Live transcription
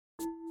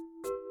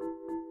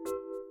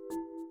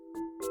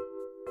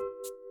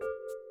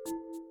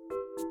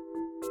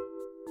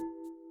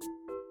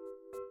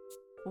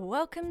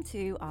Welcome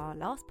to our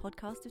last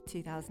podcast of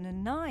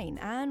 2009,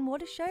 and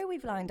what a show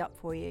we've lined up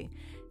for you.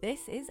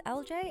 This is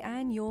LJ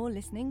and you're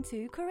listening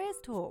to Careers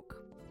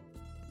Talk.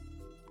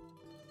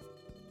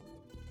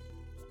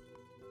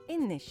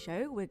 In this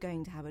show, we're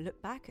going to have a look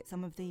back at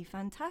some of the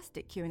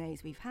fantastic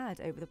Q&As we've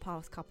had over the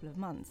past couple of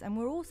months, and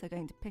we're also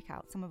going to pick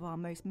out some of our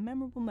most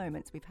memorable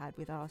moments we've had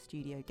with our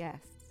studio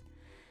guests.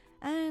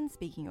 And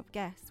speaking of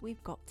guests,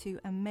 we've got two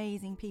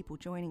amazing people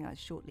joining us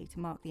shortly to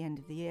mark the end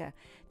of the year.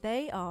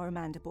 They are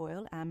Amanda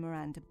Boyle and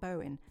Miranda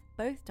Bowen,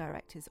 both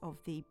directors of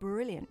the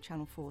brilliant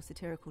Channel 4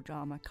 satirical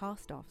drama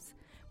Cast-Offs.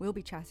 We'll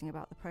be chatting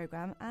about the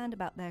programme and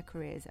about their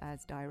careers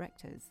as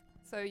directors.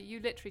 So you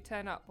literally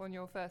turn up on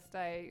your first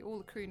day, all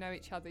the crew know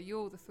each other,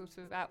 you're the sort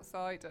of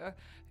outsider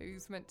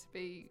who's meant to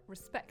be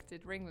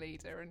respected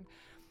ringleader, and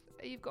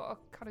you've got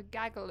a kind of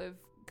gaggle of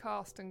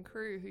cast and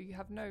crew who you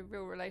have no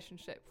real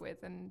relationship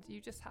with, and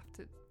you just have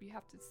to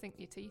sink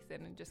your teeth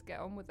in and just get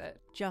on with it.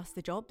 Just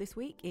the Job this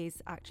week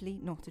is actually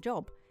not a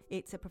job.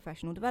 It's a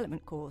professional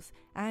development course,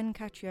 and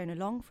Catriona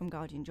Long from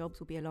Guardian Jobs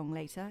will be along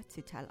later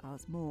to tell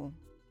us more.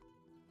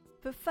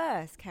 But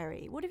first,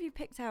 Kerry, what have you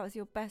picked out as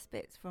your best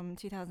bits from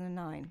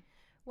 2009?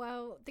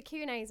 Well, the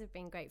Q&As have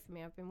been great for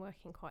me. I've been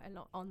working quite a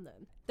lot on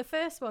them. The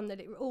first one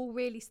that it all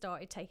really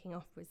started taking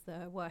off was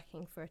the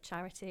working for a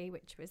charity,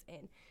 which was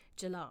in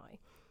July.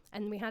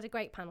 And we had a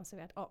great panel. So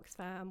we had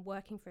Oxfam,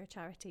 working for a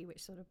charity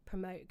which sort of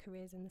promote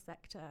careers in the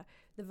sector,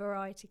 the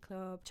Variety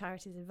Club,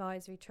 Charities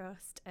Advisory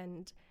Trust,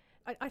 and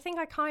I think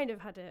I kind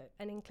of had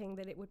an inkling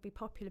that it would be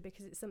popular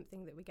because it's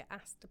something that we get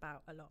asked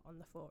about a lot on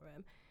the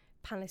forum.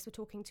 Panellists were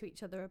talking to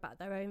each other about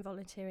their own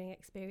volunteering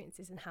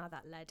experiences and how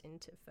that led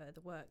into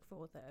further work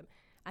for them,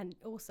 and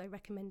also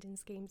recommending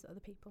schemes that other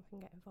people can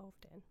get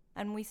involved in.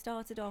 And we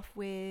started off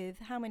with,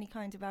 how many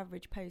kinds of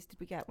average posts did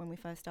we get when we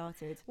first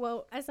started?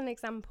 Well, as an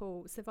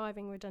example,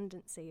 surviving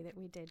redundancy that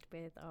we did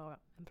with our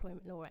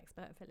employment law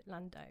expert Philip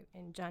Lando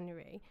in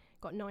January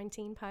got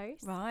 19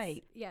 posts.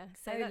 Right. Yeah.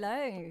 So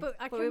low. But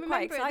I can we were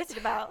quite excited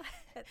about.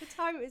 At the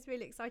time it was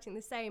really exciting.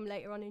 The same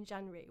later on in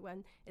January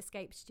when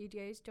Escape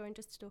Studios joined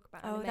us to talk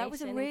about animation. That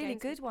was a really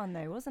good one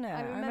though, wasn't it?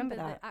 I remember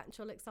that. The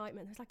actual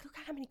excitement. I was like, look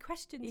at how many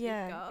questions we've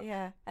got.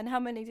 Yeah. And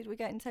how many did we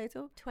get in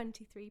total?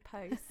 23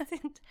 posts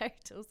in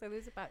total. So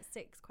there's about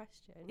 6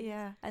 questions.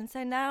 Yeah. And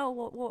so now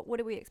what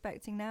are we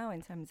expecting now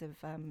in terms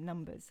of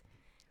numbers?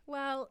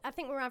 Well, I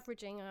think we're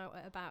averaging out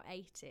at about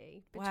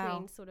 80,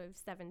 between sort of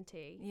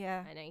 70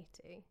 and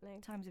 80.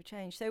 Times have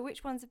changed. So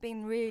which ones have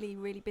been really,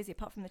 really busy,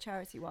 apart from the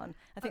charity one?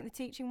 I think the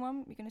teaching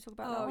one, you're going to talk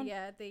about that one? Oh,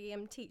 yeah, the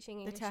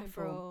teaching English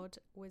abroad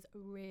was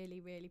really,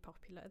 really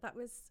popular. That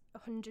was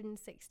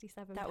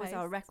 167 That posts. was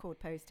our record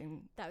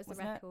posting, That was the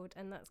record,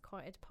 and that's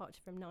quite a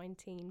departure from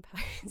 19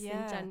 posts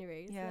in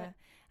January, isn't it?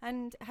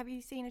 And have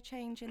you seen a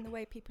change in the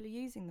way people are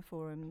using the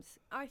forums?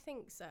 I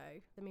think so.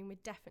 I mean, we're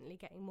definitely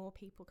getting more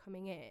people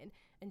coming in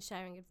and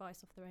sharing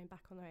advice off their own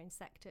back on their own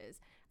sectors,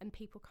 and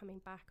people coming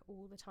back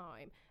all the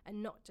time,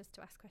 and not just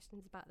to ask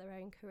questions about their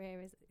own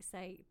career, as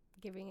say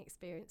giving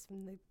experience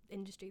from the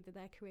industry that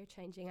they're career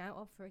changing out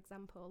of, for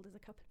example. There's a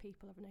couple of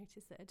people I've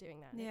noticed that are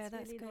doing that. Yeah, it's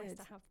that's really good. Nice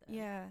to have them.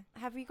 Yeah.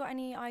 Have you got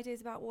any ideas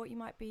about what you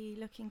might be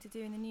looking to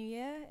do in the new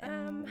year,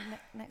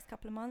 next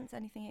couple of months?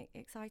 Anything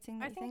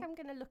exciting? I think I'm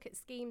going to look at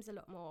schemes a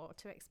lot more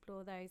to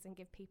explore those and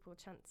give people a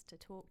chance to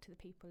talk to the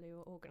people who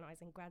are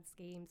organising grad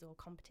schemes or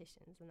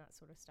competitions and that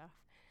sort of stuff,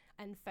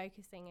 and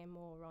focusing in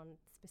more on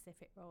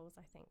specific roles,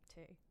 I think,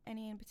 too.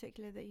 Any in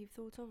particular that you've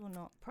thought of or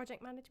not?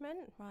 Project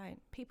management. Right.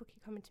 People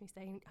keep coming to me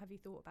saying, have you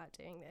thought about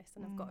doing this?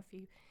 And I've got a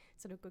few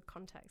sort of good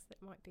contacts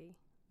that might be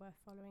worth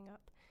following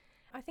up.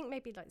 I think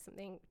maybe like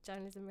something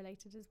journalism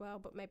related as well,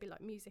 but maybe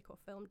like music or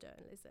film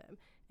journalism,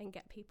 and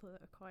get people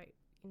that are quite,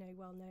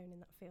 well known in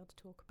that field to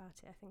talk about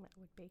it. I think that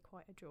would be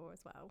quite a draw as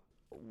well.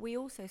 We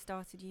also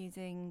started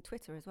using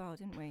Twitter as well,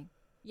 didn't we?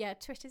 Yeah,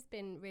 Twitter's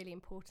been really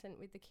important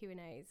with the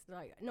Q&As,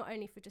 like not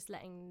only for just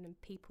letting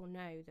people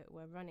know that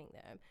we're running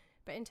them,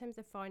 but in terms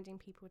of finding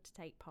people to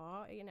take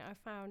part. I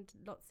found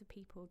lots of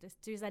people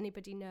does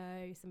anybody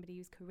know somebody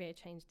whose career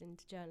changed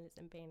into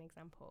journalism, being an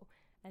example,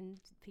 and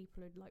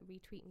people would like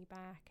retweet me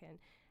back and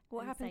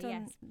what happened on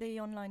yes.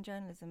 the online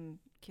journalism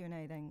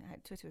Q&A then?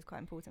 Twitter was quite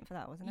important for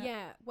that, wasn't it?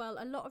 Yeah, well,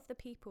 a lot of the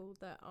people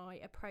that I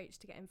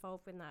approached to get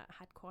involved in that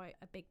had quite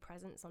a big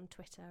presence on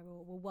Twitter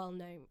or were well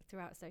known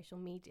throughout social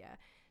media.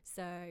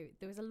 So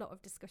there was a lot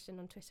of discussion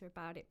on Twitter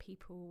about it.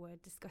 People were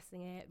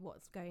discussing it,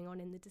 what's going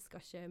on in the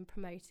discussion,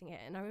 promoting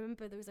it. And I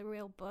remember there was a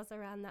real buzz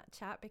around that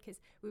chat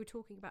because we were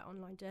talking about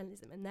online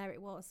journalism, and there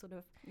it was sort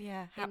of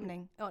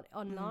happening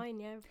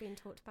online, being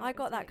talked about. I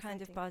got that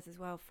kind of buzz as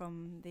well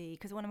from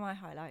because one of my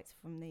highlights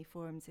from the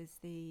forums is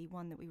the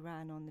one that we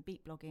ran on the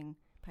beat blogging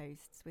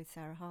posts with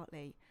Sarah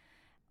Hartley.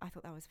 I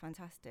thought that was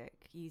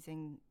fantastic,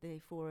 using the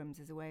forums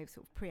as a way of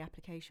sort of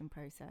pre-application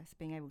process,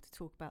 being able to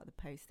talk about the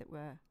posts that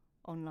were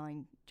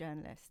online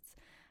journalists.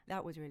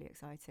 That was really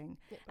exciting.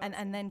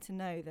 And then to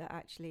know that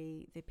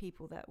actually the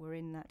people that were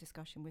in that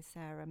discussion with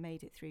Sarah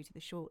made it through to the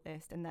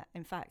shortlist, and that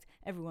in fact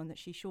everyone that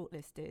she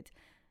shortlisted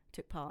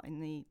took part in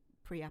the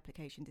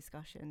pre-application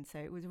discussion. So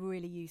it was a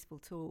really useful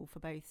tool for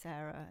both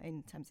Sarah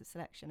in terms of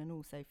selection and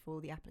also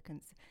for the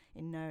applicants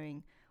in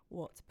knowing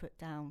what to put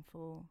down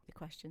for the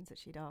questions that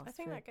she'd asked. I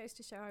think that goes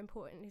to show how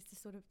important it is to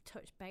sort of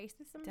touch base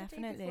with somebody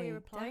Definitely, before you're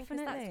applying, because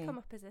definitely. that's come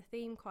up as a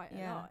theme quite a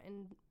lot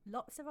in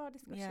lots of our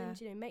discussions.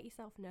 You know, make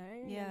yourself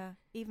known. Yeah,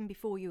 even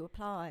before you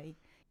apply,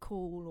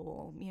 call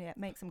or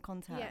make some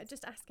contact. Yeah,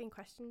 just asking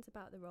questions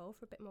about the role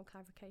for a bit more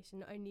clarification.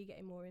 Not only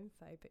getting more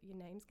info, but your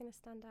name's going to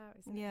stand out,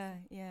 isn't it?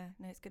 Yeah.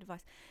 No, it's good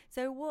advice.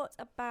 So what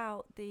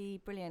about the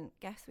brilliant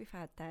guests we've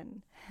had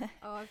then?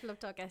 Oh, I've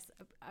loved our guests.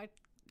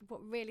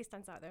 What really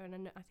stands out there,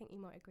 and I think you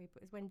might agree,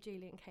 but was when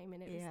Julian came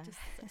in. It was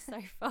just so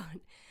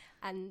fun.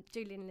 And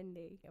Julian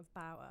Lindy of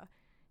Bower,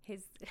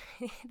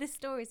 the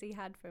stories he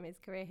had from his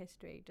career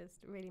history just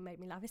really made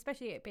me laugh,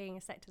 especially it being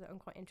a sector that I'm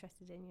quite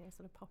interested in,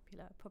 sort of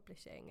popular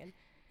publishing. And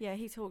yeah,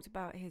 he talked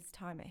about his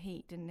time at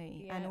Heat, didn't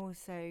he? Yeah. And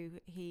also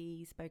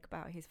he spoke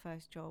about his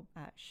first job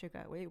at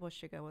Sugar. Well, it was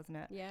Sugar, wasn't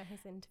it? Yeah,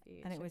 his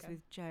interview. And it was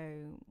with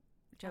Joe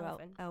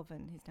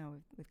Elvin, who's now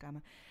with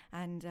Glamour.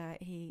 And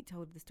he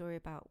told the story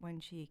about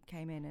when she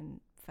came in and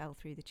fell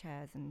through the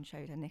chairs and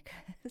showed her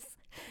knickers.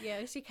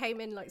 Yeah, she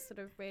came in like sort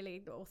of really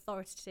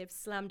authoritative,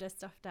 slammed her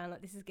stuff down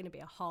like this is going to be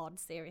a hard,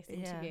 serious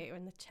interview,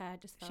 and the chair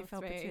just fell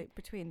through. She fell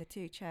between the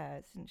two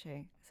chairs, didn't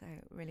she? So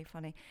really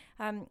funny.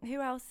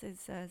 Who else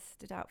has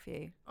stood out for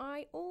you?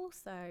 I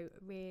also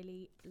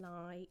really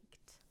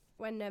liked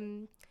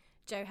when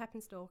Joe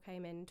Heppenstall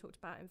came in and talked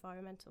about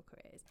environmental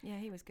careers. Yeah,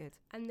 he was good.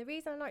 And the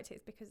reason I liked it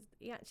is because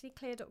he actually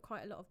cleared up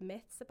quite a lot of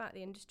myths about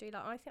the industry.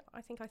 Like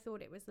I think I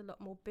thought it was a lot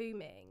more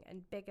booming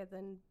and bigger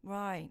than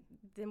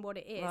what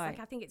it is. Right. Like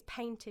I think it's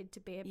painted to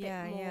be a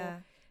bit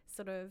more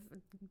sort of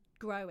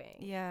growing.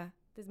 Yeah.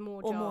 There's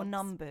more jobs. Or more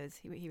numbers,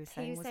 he was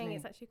saying, wasn't he?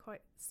 It's actually quite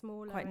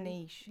smaller. Quite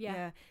niche,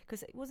 yeah.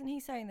 Because wasn't he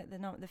saying that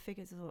the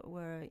figures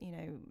were,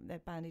 they're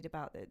bandied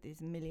about that there's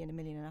 1.5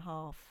 million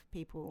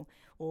people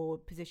or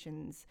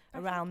positions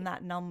around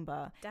that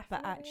number.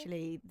 Definitely. But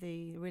actually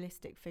the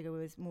realistic figure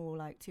was more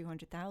like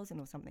 200,000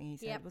 or something, he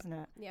said, wasn't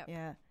it? Yep.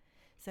 Yeah.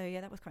 So,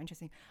 that was quite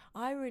interesting.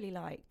 I really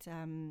liked,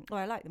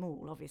 I like them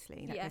all,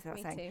 obviously. That goes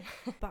without saying.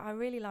 Too. But I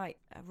really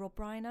liked Rob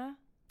Reiner.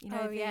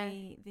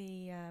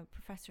 The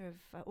professor of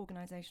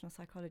organisational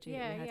psychology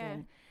that we had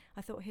in.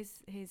 I thought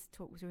his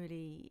talk was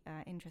really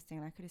interesting,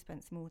 and I could have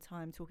spent some more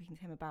time talking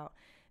to him about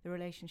the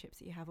relationships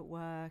that you have at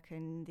work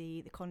and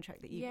the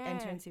contract that you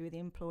enter into with the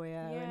employer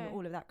and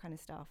all of that kind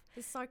of stuff.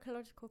 The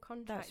psychological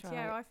contract. That's right.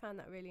 Yeah, I found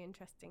that really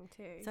interesting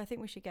too. So I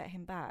think we should get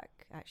him back,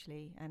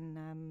 actually,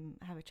 and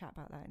have a chat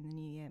about that in the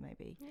new year,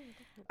 maybe. Yeah,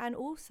 definitely. And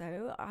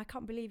also, I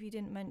can't believe you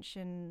didn't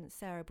mention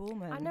Sarah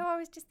Boorman. I know, I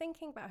was just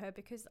thinking about her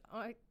because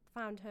I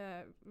found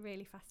her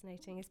really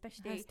fascinating,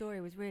 especially her story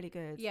was really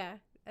good. Yeah,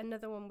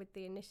 another one with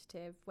the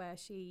initiative where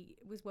she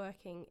was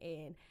working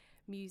in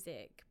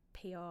music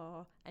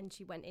PR and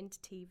she went into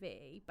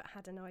TV but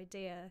had an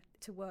idea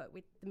to work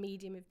with the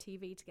medium of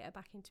TV to get her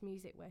back into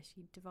music, where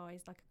she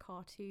devised like a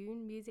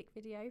cartoon music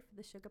video for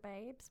the Sugar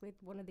Babes with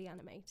one of the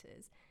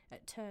animators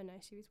at Turner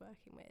she was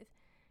working with.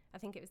 I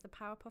think it was the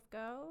Powerpuff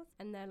Girls,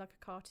 and they're like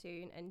a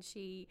cartoon, and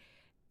she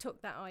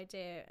took that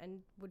idea and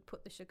would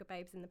put the Sugar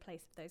Babes in the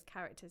place of those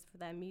characters for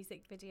their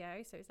music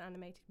video. So it's an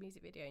animated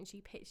music video, and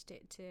she pitched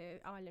it to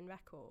Island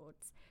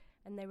Records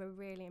and they were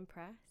really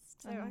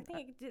impressed. So I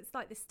think it's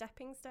like the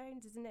stepping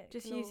stones, isn't it?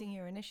 Just using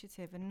your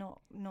initiative and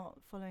not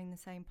following the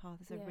same path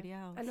as everybody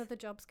else. And other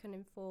jobs can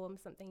inform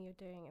something you're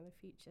doing in the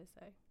future.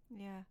 So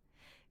yeah.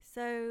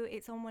 So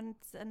it's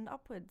onwards and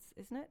upwards,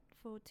 isn't it,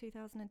 for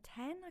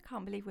 2010? I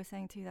can't believe we're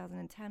saying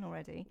 2010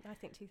 already. I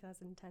think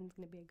 2010 is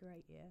going to be a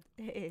great year.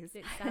 It is.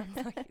 It sounds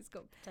like it's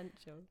got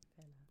potential.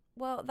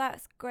 Well,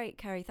 that's great,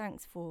 Kerry.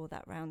 Thanks for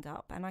that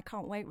roundup. And I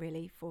can't wait,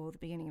 really, for the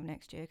beginning of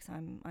next year, because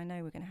I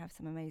know we're going to have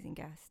some amazing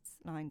guests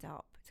lined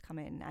up to come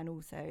in, and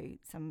also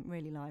some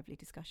really lively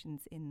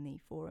discussions in the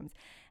forums.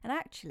 And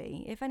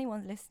actually, if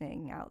anyone's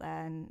listening out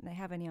there and they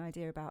have any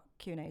idea about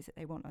Q&As that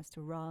they want us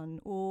to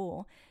run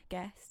or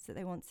guests that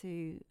they want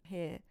to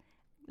hear,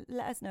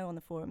 let us know on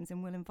the forums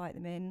and we'll invite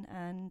them in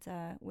and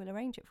we'll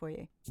arrange it for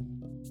you.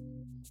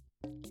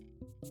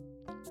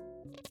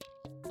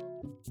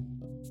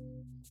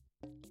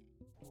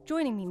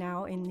 Joining me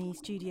now in the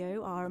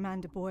studio are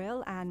Amanda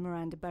Boyle and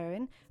Miranda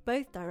Bowen,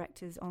 both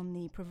directors on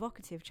the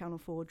provocative Channel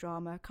 4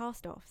 drama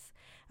Cast-Offs.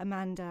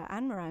 Amanda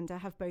and Miranda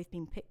have both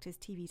been picked as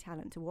TV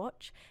talent to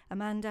watch.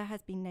 Amanda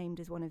has been named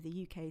as one of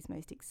the UK's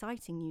most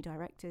exciting new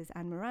directors,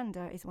 and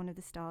Miranda is one of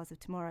the stars of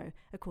tomorrow,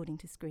 according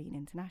to Screen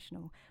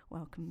International.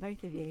 Welcome,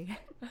 both of you.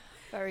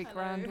 Very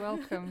grand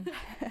welcome.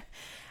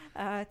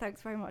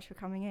 Thanks very much for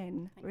coming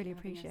in. Really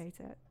appreciate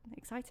it.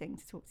 Exciting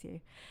to talk to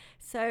you.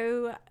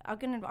 So I'm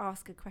going to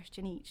ask a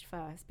question each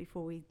first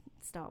before we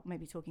start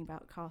maybe talking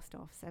about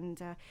cast-offs.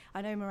 And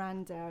I know,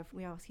 Miranda, if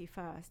we ask you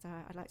first,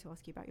 I'd like to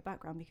ask you about your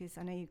background, because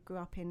I know you grew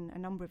up in a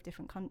number of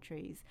different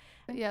countries.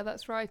 Yeah,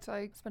 that's right.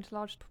 I spent a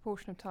large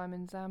proportion of time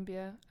in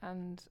Zambia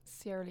and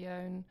Sierra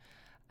Leone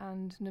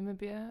and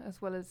Namibia,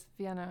 as well as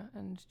Vienna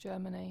and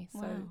Germany.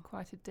 So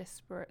quite a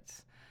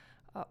disparate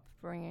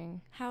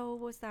upbringing. How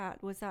was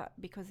that? Was that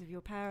because of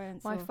your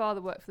parents? My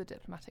father worked for the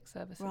diplomatic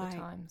service at Right. the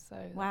time, so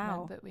that Wow.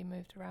 meant that we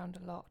moved around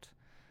a lot.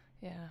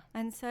 Yeah.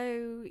 And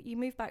so you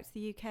moved back to the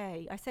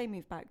UK. I say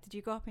moved back. Did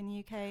you grow up in the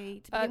UK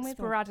to begin with? Or?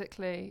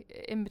 Sporadically,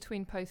 in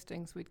between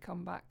postings, we'd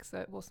come back, so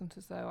it wasn't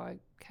as though I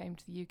came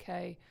to the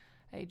UK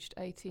aged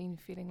 18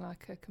 feeling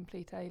like a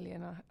complete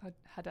alien. I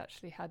had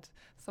actually had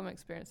some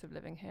experience of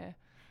living here.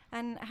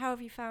 And how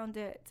have you found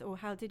it, or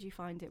how did you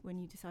find it when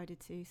you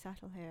decided to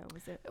settle here?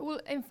 Was it? Well,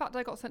 in fact,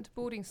 I got sent to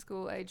boarding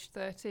school aged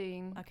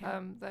 13.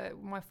 Okay.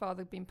 My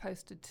father had been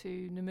posted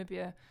to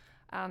Namibia,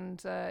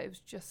 and it was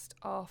just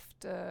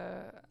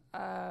after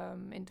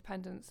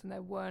independence, and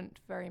there weren't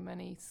very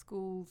many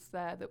schools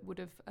there that would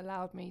have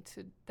allowed me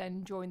to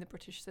then join the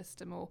British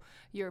system or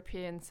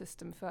European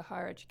system for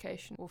higher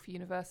education or for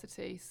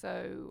university.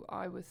 So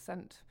I was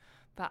sent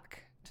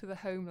back to the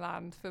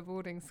homeland for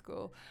boarding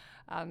school,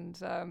 and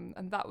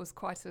that was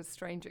quite a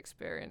strange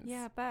experience.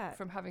 Yeah, I bet.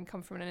 From having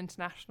come from an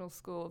international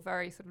school, a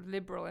very sort of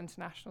liberal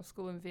international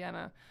school in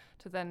Vienna,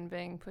 to then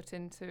being put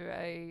into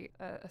a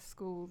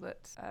school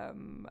that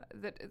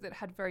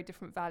had very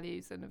different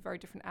values and a very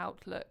different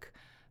outlook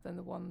than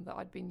the one that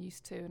I'd been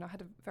used to. And I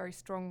had a very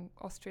strong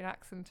Austrian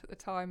accent at the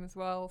time as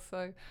well,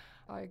 so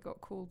I got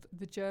called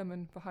the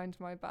German behind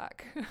my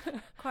back.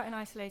 Quite an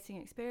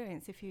isolating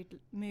experience if you'd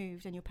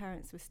moved and your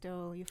parents were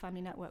still, your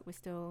family network was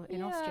still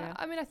in Austria.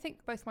 I mean, I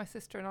think both my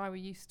sister and I were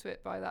used to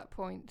it by that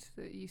point,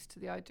 used to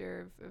the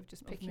idea of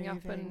just picking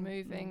up and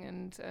moving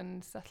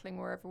and settling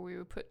wherever we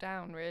were put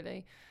down,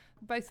 really.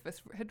 Both of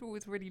us had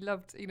always really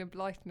loved Enid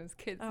Blyton as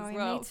kids as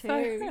well. Me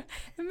too. So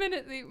the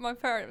minute my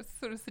parents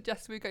sort of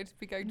suggested we were going to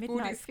be going to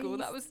boarding school,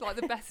 that was like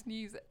the best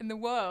news in the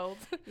world.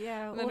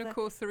 Yeah. And then, of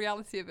course, the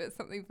reality of it is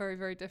something very,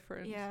 very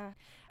different. Yeah.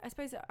 I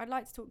suppose I'd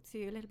like to talk to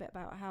you a little bit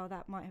about how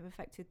that might have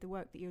affected the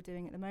work that you're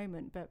doing at the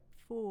moment. But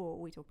before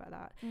we talk about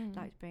that, I'd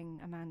like to bring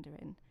Amanda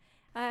in.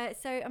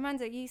 So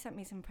Amanda, you sent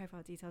me some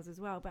profile details as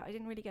well, but I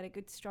didn't really get a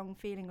good strong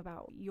feeling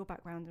about your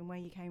background and where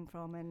you came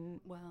from.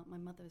 And well, my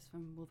mother's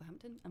from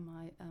Wolverhampton and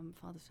my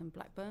father's from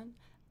Blackburn.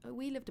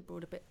 We lived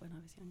abroad a bit when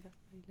I was younger.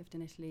 We lived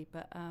in Italy,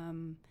 but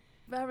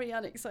very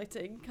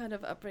unexciting kind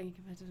of upbringing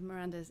compared to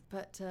Miranda's.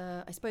 But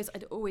I suppose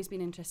I'd always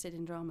been interested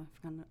in drama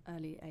from an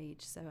early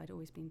age, so I'd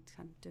always been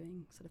kind of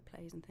doing sort of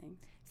plays and things.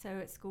 So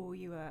at school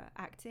you were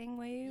acting,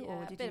 were you? Yeah,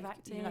 or did a bit you, of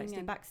acting. You like to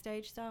do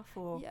backstage stuff?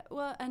 Or? Yeah,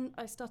 well, and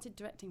I started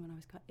directing when I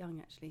was quite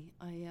young, actually.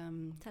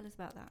 Tell us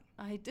about that.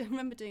 I do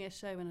remember doing a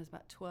show when I was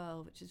about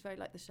 12, which is very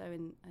like the show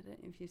in, I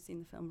don't know if you've seen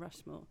the film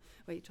Rushmore,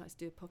 where he tries to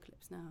do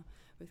Apocalypse Now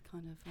with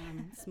kind of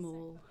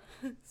small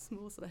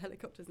sort of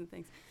helicopters and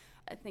things.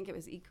 I think it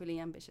was equally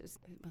ambitious.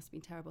 It must have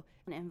been terrible.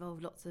 And it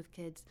involved lots of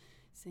kids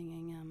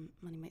singing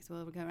Money Makes the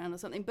World Go Round or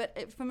something.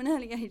 But from an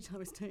early age, I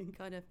was doing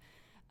kind of,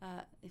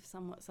 if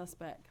somewhat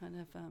suspect, kind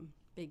of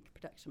big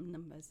production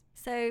numbers.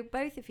 So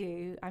both of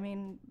you, I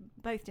mean,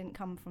 both didn't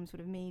come from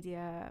sort of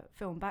media,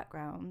 film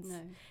backgrounds.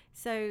 No.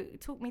 So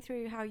talk me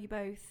through how you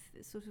both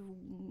sort of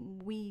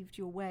weaved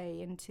your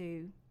way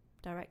into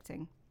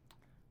directing.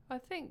 I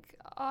think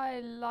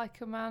I,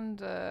 like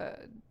Amanda,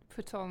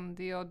 put on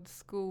the odd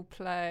school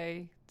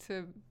play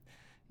to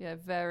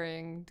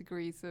varying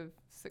degrees of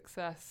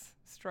success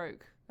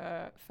stroke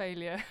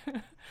failure.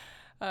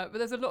 But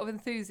there's a lot of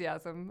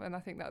enthusiasm, and I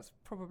think that's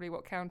probably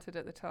what counted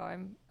at the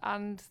time.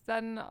 And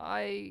then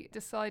I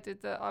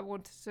decided that I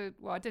wanted to,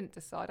 well, I didn't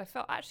decide. I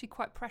felt actually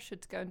quite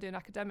pressured to go and do an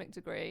academic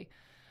degree,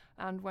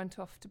 and went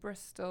off to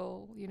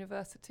Bristol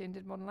University and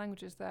did modern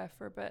languages there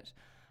for a bit.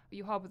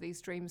 You harbour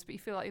these dreams, but you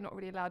feel like you're not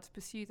really allowed to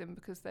pursue them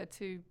because they're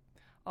too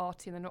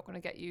arty and they're not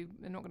going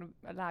to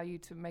allow you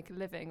to make a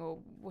living or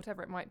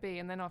whatever it might be.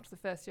 And then after the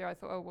first year I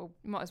thought, oh well,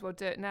 you might as well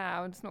do it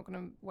now, and it's not going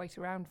to wait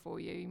around for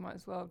you. You might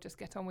as well just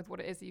get on with what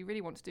it is that you really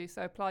want to do.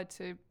 So I applied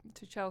to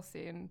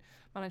Chelsea and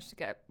managed to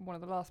get one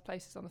of the last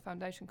places on the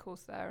foundation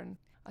course there. And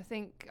I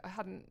think I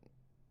hadn't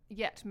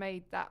yet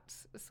made that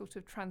sort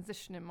of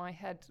transition in my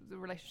head, the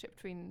relationship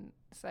between,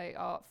 say,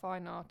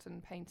 fine art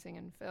and painting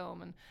and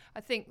film. And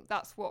I think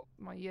that's what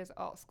my years at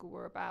art school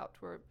were about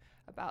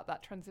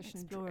that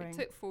transition. Exploring. It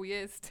took 4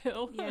 years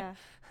still. Yeah.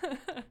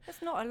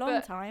 That's not a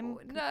long time.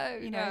 No,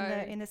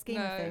 in the scheme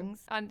of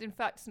things. And in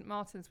fact, St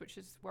Martin's, which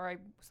is where I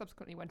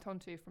subsequently went on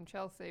to from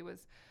Chelsea,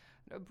 was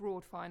a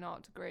broad fine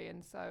art degree.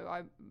 And so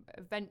I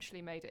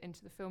eventually made it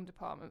into the film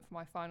department for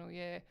my final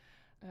year.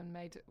 And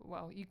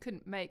you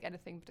couldn't make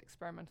anything but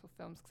experimental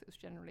films because it was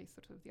generally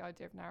sort of the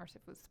idea of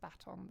narrative was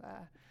spat on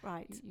there.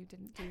 Right. You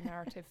didn't do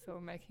narrative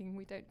filmmaking.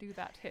 We don't do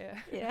that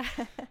here. Yeah.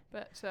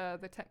 But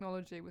the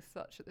technology was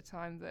such at the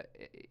time that,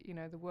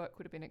 the work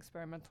would have been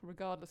experimental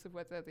regardless of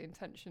whether the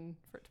intention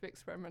for it to be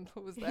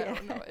experimental was there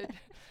or not.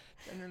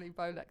 Generally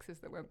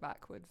Bolexes that went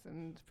backwards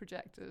and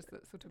projectors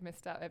that sort of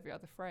missed out every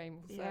other frame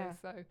or so. Yeah.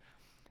 So,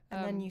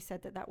 and then you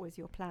said that was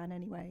your plan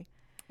anyway.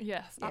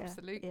 Yes,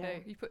 absolutely. Yeah.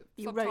 You put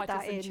You wrote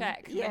subtitles that in in.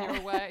 Czech and Yeah. then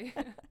you're away.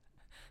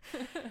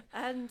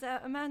 And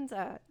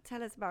Amanda,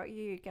 tell us about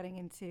you getting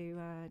into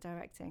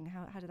directing.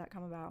 How did that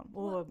come about?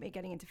 Or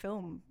getting into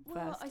film first?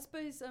 Well, I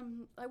suppose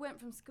I went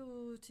from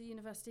school to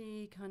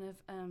university, kind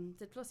of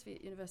did philosophy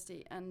at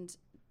university and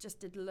just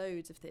did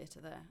loads of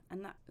theatre there.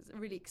 And that was a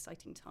really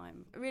exciting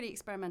time. Really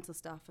experimental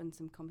stuff and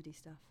some comedy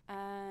stuff.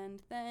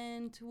 And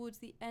then towards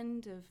the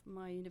end of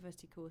my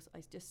university course,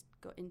 I just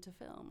got into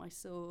film. I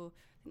think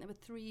there were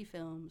 3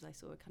 films. I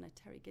saw a kind of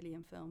Terry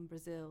Gilliam film,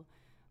 Brazil.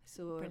 I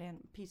saw a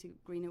Peter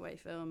Greenaway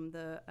film,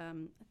 I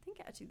think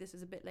actually this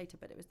was a bit later,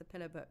 but it was The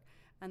Pillow Book.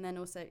 And then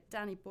also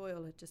Danny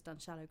Boyle had just done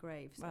Shallow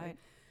Grave. So, right.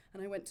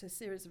 And I went to a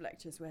series of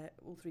lectures where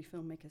all 3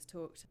 filmmakers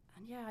talked.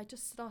 And yeah, I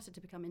just started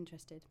to become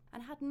interested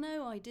and had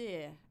no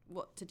idea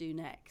what to do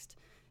next.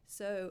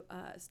 So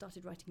I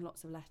started writing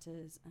lots of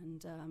letters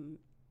and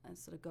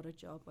sort of got a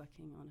job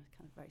working on a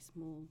kind of very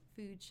small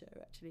food show,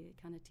 actually,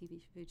 a kind of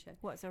TV food show.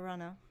 What's a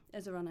runner?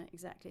 As a runner,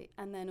 exactly.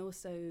 And then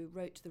also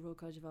wrote to the Royal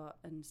College of Art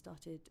and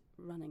started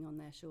running on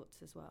their shorts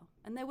as well.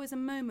 And there was a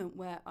moment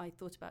where I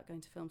thought about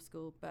going to film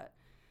school, but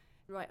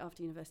right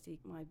after university,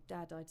 my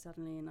dad died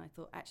suddenly, and I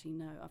thought, actually,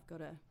 no, I've got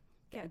to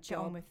get a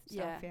job. On with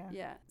stuff,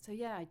 yeah. So,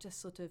 yeah, I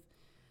just sort of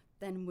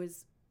then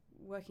was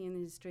working in the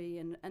industry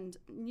and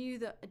knew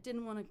that I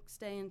didn't want to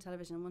stay in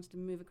television. I wanted to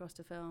move across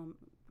to film.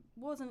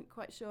 Wasn't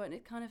quite sure, and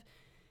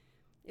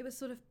it was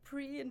sort of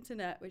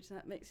pre-internet, which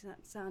that makes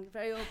that sound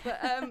very old,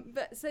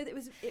 but so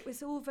it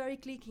was all very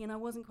cliquey, and I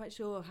wasn't quite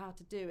sure how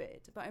to do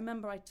it. But I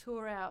remember I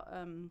tore out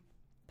a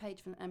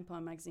page from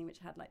Empire magazine, which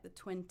had like the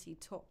 20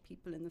 top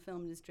people in the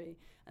film industry,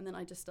 and then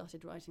I just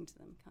started writing to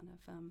them kind of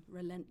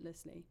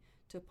relentlessly,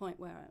 to a point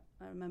where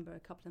I remember a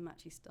couple of them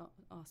actually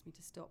asked me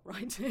to stop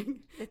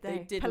writing. Did they?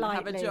 Didn't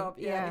Politely, have a job.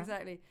 Yeah,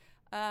 exactly.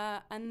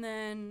 And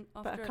then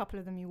after but a couple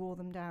of them, you wore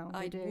them down.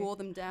 I wore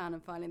them down,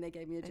 and finally they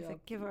gave me a job.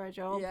 Said, give her a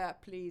job. Yeah,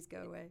 please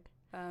go away.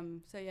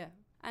 So yeah,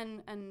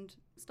 and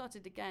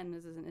started again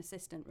as an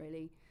assistant.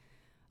 Really,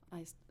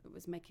 I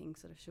was making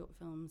sort of short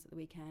films at the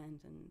weekend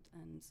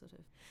and sort of.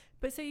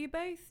 But so you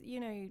both,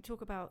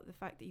 talk about the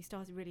fact that you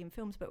started really in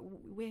films, but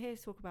we're here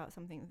to talk about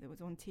something that was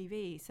on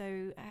TV.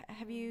 So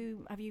have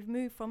you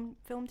moved from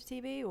film to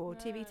TV or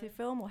TV to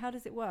film, or how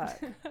does it work?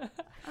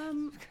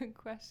 Good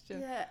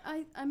question. Yeah,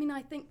 I mean,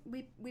 I think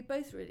we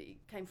both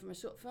really came from a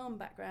short film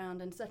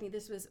background, and certainly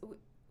this was.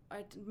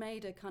 I'd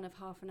made a kind of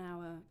half an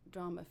hour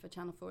drama for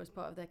Channel 4 as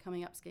part of their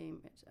Coming Up scheme,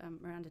 which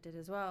Miranda did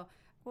as well.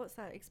 What's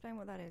that? Explain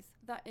what that is.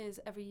 That is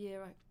every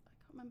year, I can't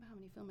remember how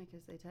many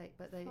filmmakers they take,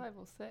 but they... 5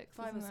 or 6,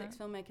 Five or six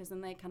filmmakers,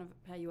 and they kind of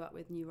pair you up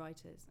with new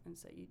writers, and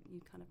so you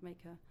kind of make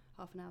a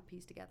half an hour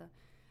piece together.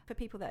 For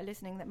people that are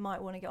listening that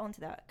might want to get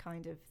onto that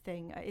kind of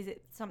thing, is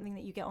it something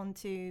that you get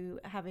onto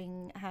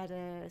having had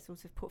a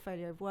sort of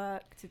portfolio of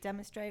work to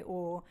demonstrate,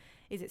 or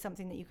is it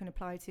something that you can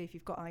apply to if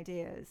you've got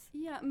ideas?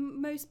 Yeah,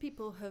 most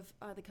people have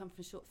either come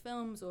from short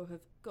films or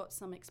have got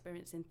some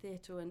experience in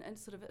theatre and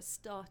sort of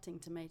starting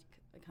to make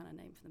a kind of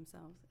name for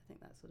themselves. I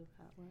think that's sort of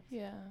how it works.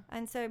 Yeah.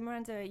 And so,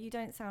 Miranda, you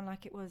don't sound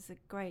like it was a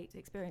great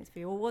experience for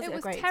you, or was it a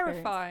great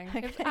terrifying.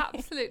 experience? It was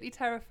absolutely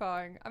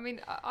terrifying. I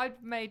mean,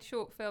 I'd made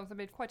short films. I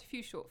made quite a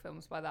few short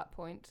films by that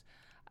point,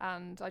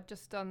 and I'd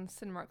just done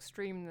Cinema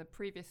Extreme the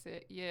previous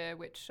year,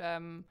 which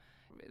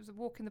it was a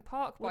walk in the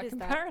park by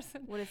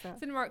comparison. What is that?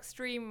 Cinema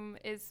Extreme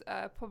is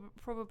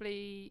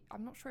probably,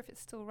 I'm not sure if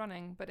it's still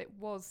running, but it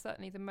was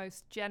certainly the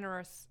most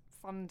generous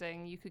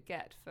funding you could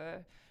get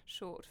for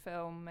short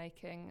film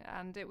making,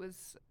 and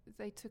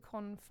they took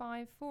on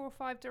 4 or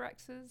 5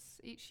 directors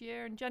each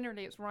year, and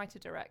generally it's writer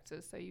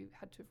directors, so you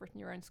had to have written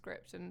your own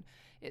script, and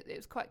it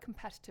was quite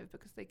competitive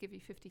because they give you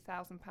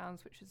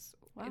 £50,000, which is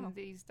in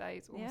these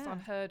days almost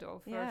unheard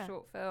of for a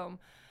short film.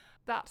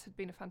 That had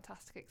been a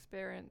fantastic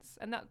experience,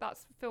 and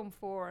that's Film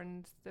 4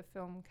 and the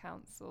Film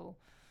Council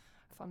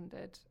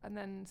funded. And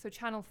then so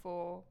Channel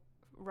 4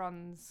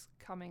 runs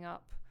Coming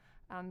Up,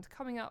 and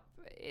Coming Up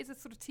is a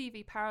sort of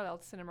TV parallel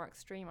to Cinema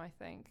Extreme, I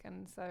think,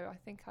 and so I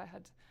think I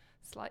had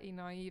slightly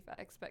naive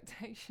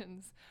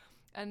expectations.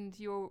 And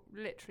you're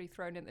literally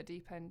thrown in the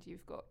deep end.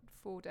 You've got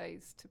 4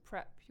 days to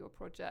prep your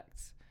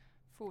project,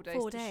 4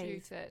 days to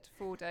shoot it,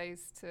 4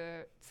 days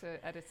to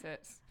edit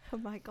it. Oh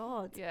my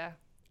God. Yeah.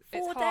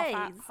 4 days?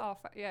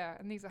 Yeah,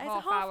 and these are It's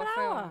half-hour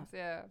hour. films,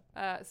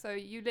 yeah. So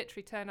you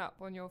literally turn up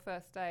on your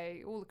first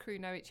day, all the crew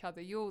know each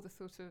other, you're the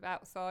sort of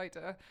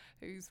outsider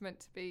who's meant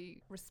to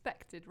be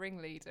respected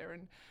ringleader,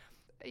 and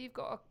you've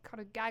got a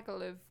kind of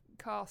gaggle of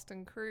cast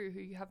and crew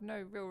who you have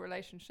no real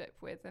relationship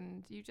with,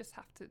 and you just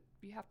have to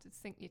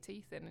sink your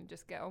teeth in and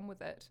just get on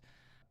with it.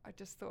 I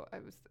just thought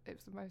it was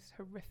the most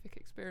horrific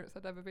experience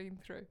I'd ever been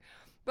through.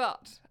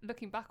 But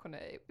looking back on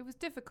it, it was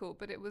difficult,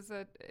 but it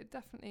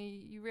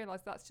definitely, you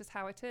realise that's just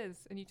how it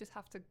is, and you just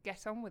have to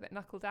get on with it,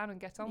 knuckle down and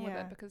get on with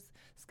it, because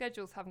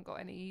schedules haven't got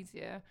any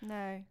easier.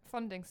 No.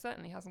 Funding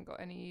certainly hasn't got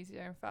any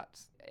easier. In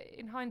fact,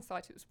 in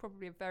hindsight, it was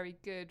probably a very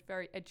good,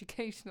 very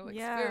educational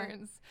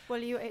experience.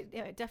 Well, it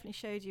definitely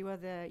showed you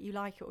whether you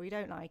like it or you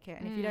don't like it,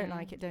 and if you don't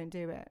like it, don't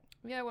do it.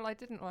 Yeah, well, I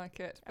didn't like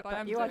it, but But I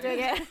am you are doing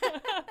it.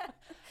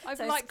 I've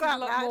So liked it a scrap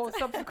lot that. more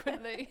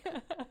subsequently.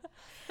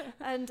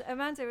 And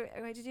Amanda,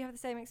 did you have the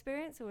same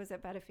experience, or was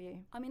it better for you?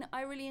 I mean,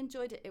 I really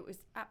enjoyed it. It was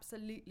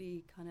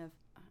absolutely kind of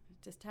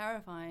just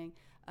terrifying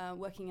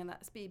working at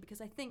that speed,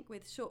 because I think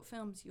with short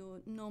films,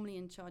 you're normally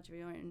in charge of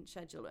your own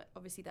schedule.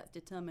 Obviously, that's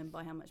determined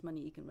by how much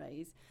money you can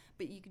raise,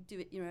 but you can do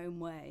it your own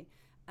way.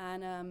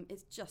 And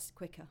it's just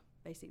quicker,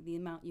 basically, the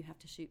amount you have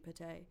to shoot per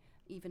day.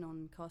 Even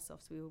on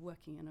cast-offs, we were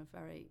working on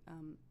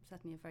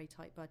certainly a very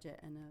tight budget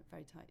and a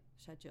very tight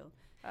schedule.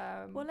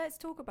 Well, let's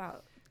talk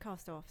about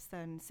cast-offs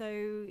then.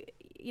 So,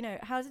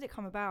 how did it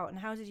come about, and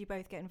how did you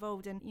both get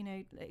involved? And,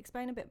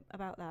 explain a bit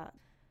about that.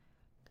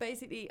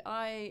 Basically,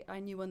 I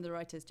knew one of the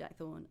writers, Jack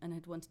Thorne, and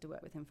had wanted to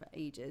work with him for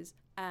ages.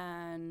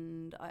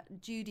 And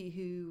Judy,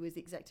 who was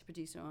the executive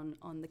producer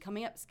on the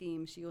Coming Up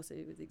scheme, she also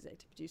was the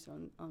executive producer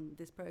on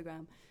this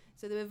programme.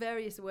 So there were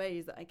various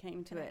ways that I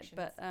came to it.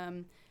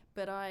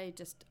 But I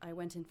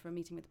went in for a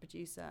meeting with the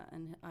producer,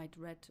 and I'd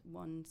read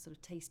one sort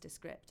of taster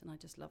script, and I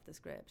just loved the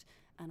script.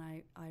 And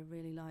I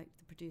really liked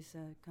the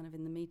producer kind of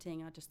in the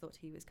meeting. I just thought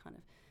he was kind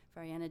of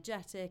very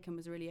energetic and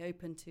was really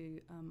open to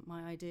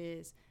my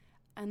ideas.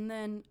 And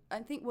then I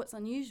think what's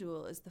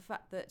unusual is the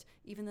fact that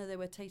even though there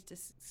were taster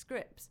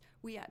scripts,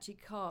 we actually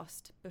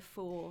cast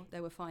before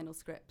there were final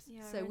scripts.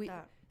 Yeah, so I read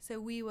that. So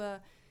we were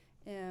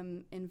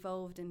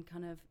involved in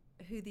kind of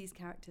who these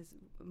characters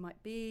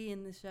might be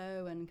in the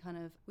show, and kind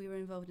of we were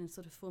involved in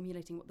sort of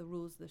formulating what the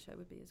rules of the show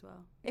would be as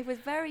well. It was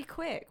very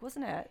quick,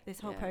 wasn't it,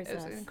 this whole Yeah, process? It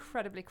was an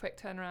incredibly quick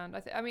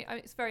turnaround. I mean,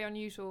 it's very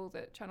unusual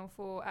that Channel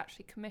 4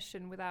 actually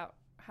commission without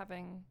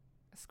having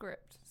a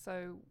script.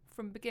 So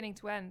from beginning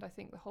to end, I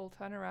think the whole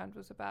turnaround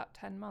was about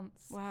 10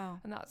 months. Wow.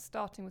 And that's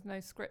starting with no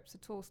scripts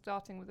at all,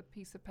 starting with a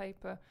piece of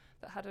paper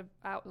that had an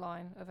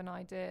outline of an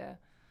idea.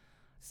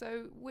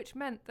 So, which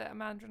meant that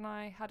Amanda and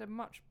I had a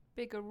much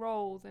bigger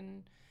role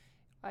than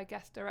I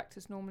guess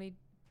directors normally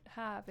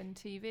have in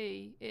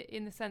TV,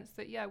 in the sense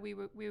that, yeah, we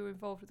were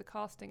involved with the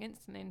casting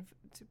instantly, and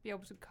to be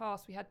able to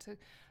cast, we had to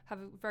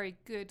have a very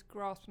good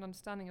grasp and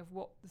understanding of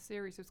what the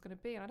series was going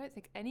to be. And I don't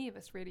think any of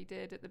us really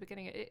did at the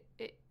beginning.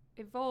 It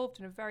evolved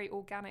in a very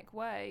organic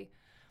way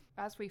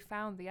as we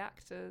found the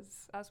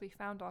actors, as we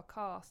found our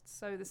cast.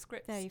 So the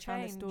scripts There you changed.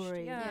 found the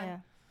story. Yeah.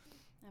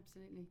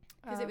 Absolutely.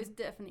 Because it was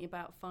definitely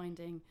about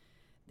finding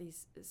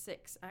these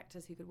 6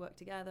 actors who could work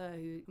together.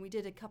 We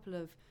did a couple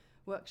of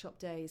workshop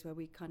days where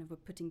we kind of were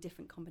putting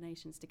different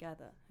combinations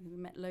together. We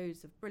met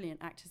loads of brilliant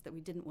actors that we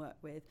didn't work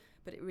with,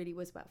 but it really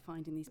was about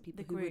finding these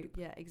people The who group.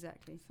 would, yeah,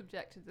 exactly.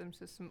 Subjected them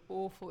to some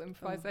awful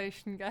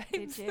improvisation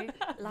games. Did you?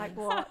 Like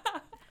what?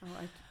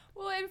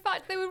 Well, in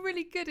fact, they were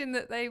really good in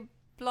that they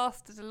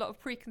blasted a lot of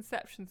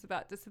preconceptions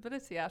about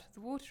disability out of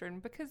the water.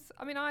 And because,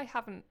 I mean, I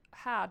haven't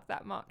had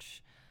that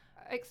much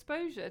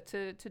exposure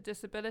to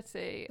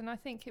disability, and I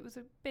think it was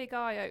a big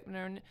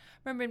eye-opener. And I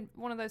remember in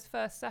one of those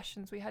first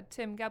sessions we had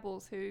Tim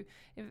Gebbles, who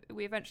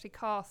we eventually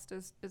cast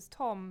as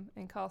Tom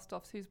in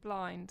Cast-Offs, who's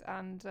blind,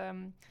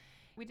 and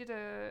we did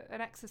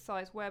an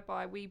exercise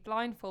whereby we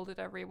blindfolded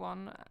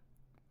everyone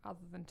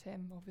other than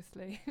Tim,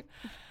 obviously.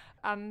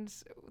 And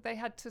they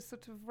had to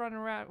sort of run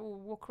around or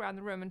walk around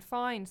the room and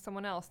find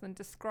someone else and then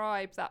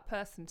describe that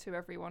person to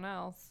everyone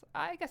else.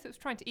 I guess it was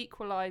trying to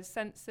equalise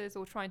senses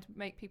or trying to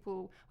make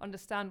people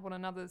understand one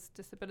another's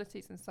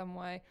disabilities in some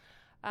way.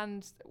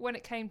 And when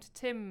it came to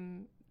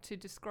Tim to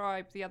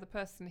describe the other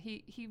person,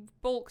 he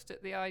balked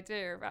at the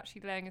idea of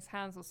actually laying his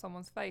hands on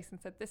someone's face and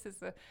said, this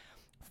is a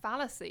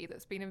fallacy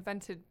that's been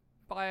invented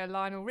by a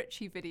Lionel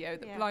Richie video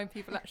that blind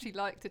people actually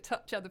like to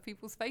touch other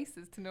people's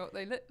faces to know what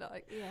they look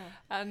like. Yeah.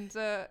 And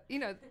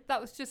that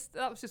was just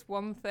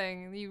one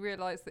thing. And you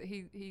realise that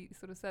he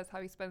sort of says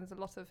how he spends a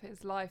lot of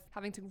his life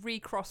having to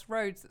recross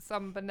roads that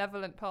some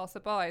benevolent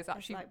passerby has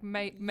actually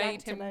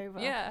made him over.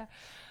 Yeah.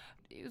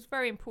 It was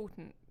very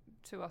important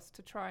to us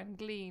to try and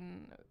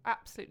glean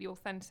absolutely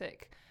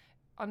authentic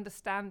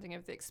understanding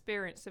of the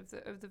experience of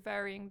the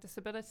varying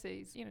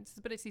disabilities.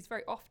 Disabilities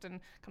very often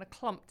kind of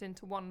clumped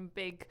into one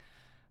big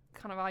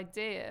kind of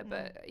idea,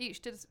 but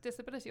each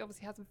disability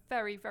obviously has a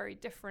very, very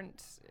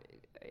different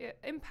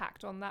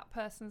impact on that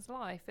person's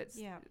life.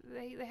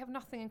 They have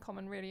nothing in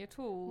common really at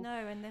all.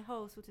 No, and the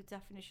whole sort of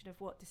definition of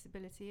what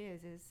disability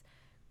is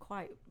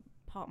quite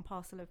part and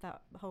parcel of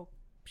that whole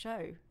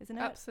show, isn't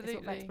it? Absolutely. The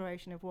sort of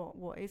exploration of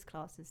what is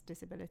classed as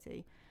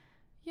disability.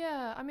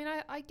 Yeah, I mean,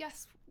 I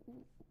guess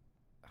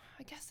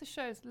the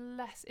show is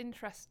less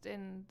interested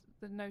in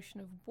the notion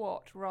of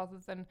what, rather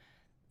than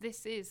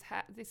this is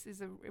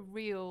a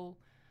real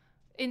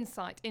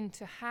insight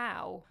into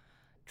how,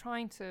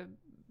 trying to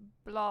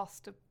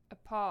blast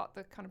apart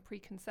the kind of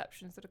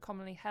preconceptions that are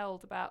commonly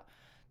held about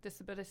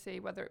disability,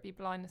 whether it be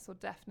blindness or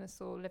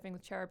deafness or living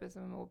with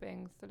cherubism or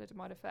being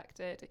thalidomide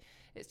affected.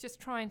 It's just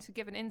trying to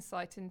give an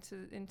insight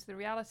into the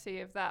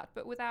reality of that,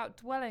 but without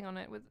dwelling on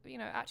it, with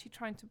actually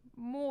trying to,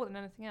 more than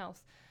anything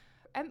else,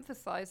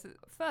 emphasize that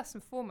first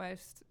and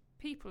foremost,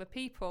 people are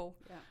people.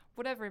 Yeah.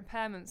 Whatever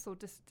impairments or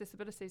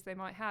disabilities they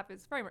might have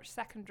is very much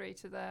secondary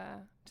to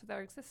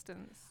their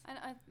existence. And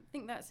I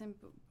think that's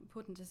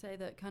important to say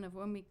that kind of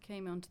when we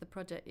came onto the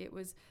project,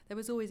 there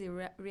was always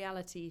a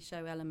reality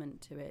show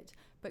element to it.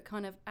 But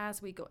kind of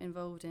as we got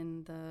involved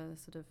in the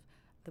sort of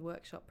the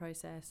workshop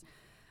process,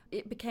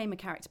 it became a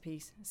character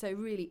piece. So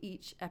really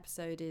each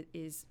episode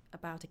is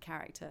about a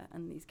character,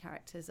 and these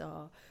characters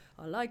are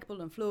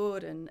likeable and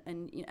flawed, and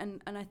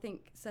I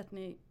think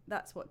certainly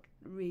that's what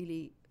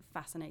really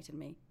fascinated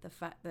me, the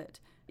fact that,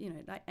 you know,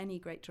 like any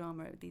great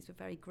drama, these were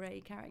very grey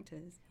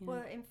characters.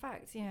 Well, in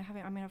fact, you know, I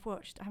haven't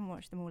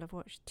watched them all. I've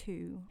watched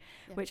 2,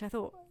 Yeah. which I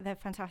thought they're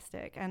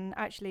fantastic. And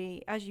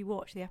actually, as you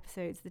watch the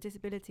episodes, the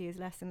disability is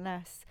less and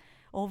less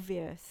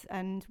obvious,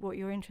 and what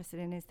you're interested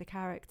in is the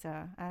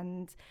character,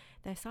 and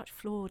they're such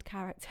flawed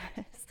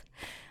characters,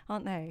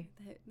 aren't they?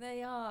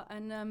 They are,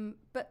 and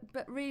but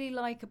really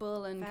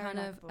likeable and Very kind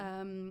likeable.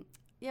 of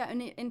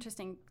and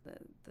interesting.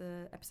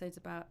 The episode's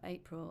about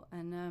April,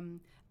 and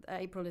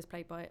April is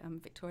played by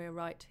Victoria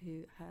Wright,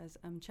 who has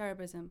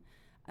cherubism,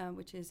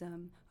 which is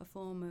a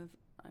form of,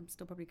 I'm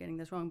still probably getting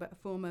this wrong, but a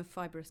form of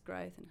fibrous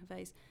growth in her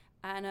face,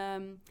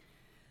 and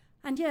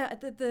yeah,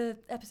 the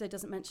episode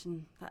doesn't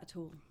mention that at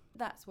all.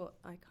 That's what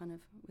I kind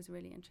of was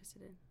really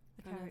interested in.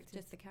 The Kind of characters.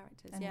 just the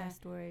characters, And yeah. their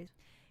stories.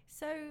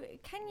 So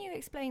can you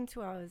explain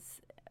to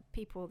us,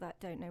 people that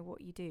don't know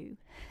what you do,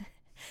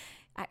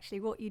 actually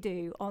what you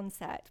do on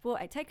set?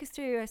 Take us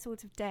through a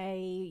sort of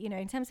day, you know,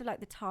 in terms of like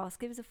the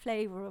task. Give us a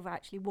flavour of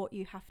actually what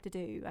you have to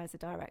do as a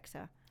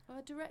director.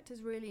 Our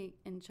director's really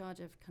in charge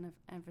of kind of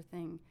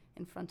everything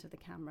in front of the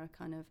camera,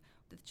 kind of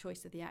the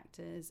choice of the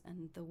actors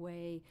and the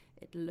way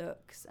it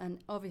looks,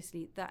 and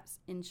obviously that's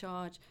in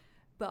charge,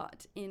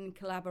 but in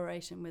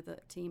collaboration with a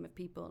team of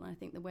people. And I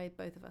think the way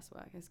both of us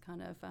work is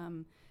kind of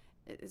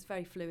it's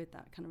very fluid,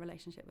 that kind of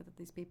relationship with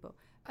these people.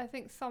 I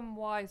think some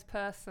wise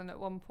person at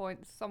one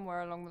point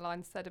somewhere along the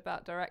line said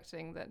about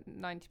directing that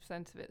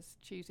 90% of it's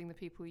choosing the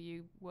people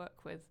you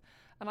work with.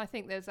 And I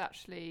think there's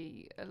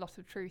actually a lot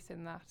of truth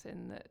in that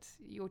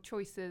your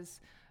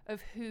choices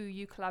of who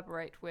you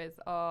collaborate with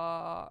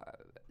are,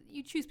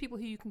 you choose people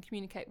who you can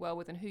communicate well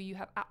with and who you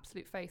have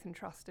absolute faith and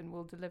trust in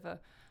will deliver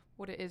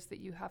what it is that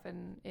you have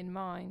in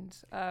mind.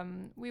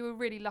 We were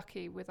really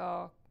lucky with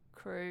our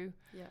crew.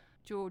 Yeah.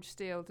 George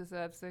Steele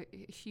deserves a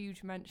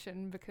huge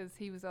mention because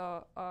he was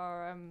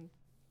our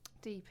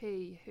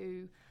DP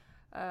who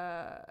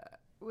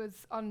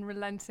was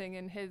unrelenting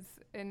in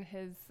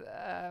his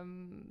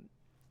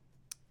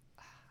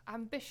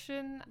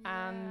ambition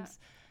and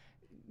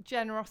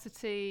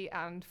generosity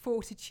and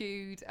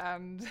fortitude,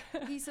 and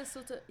he's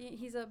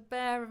a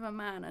bear of a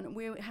man, and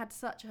we had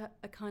such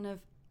a kind of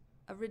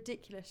a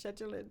ridiculous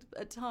schedule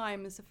at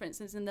times. So for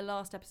instance, in the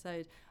last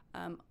episode,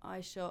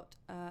 I shot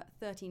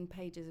 13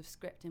 pages of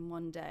script in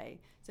one day.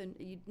 So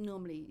you'd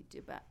normally do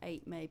about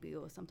 8 maybe,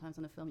 or sometimes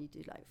on a film you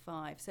do like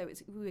 5. So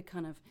we were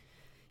kind of,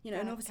 you know,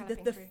 and obviously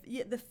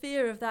the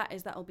fear of that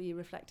is that will be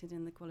reflected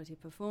in the quality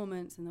of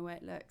performance and the way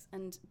it looks.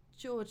 And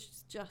George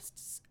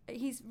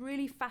he's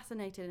really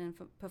fascinated in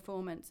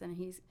performance, and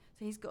he's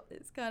got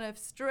this kind of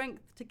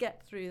strength to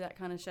get through that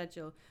kind of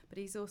schedule, but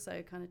he's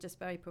also kind of just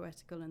very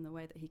poetical in the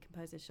way that he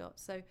composes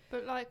shots.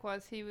 But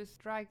likewise, he was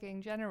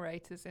dragging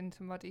generators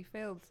into muddy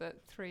fields at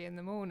 3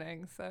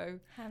 a.m, so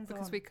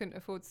because we couldn't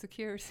afford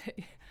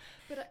security.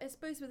 But I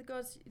suppose with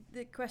regards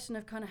the question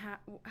of kind of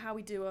how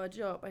we do our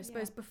job, I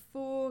suppose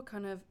before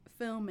kind of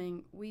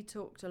filming, we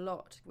talked a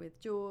lot with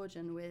George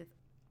and with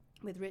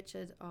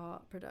Richard, our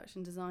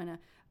production designer,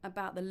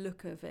 about the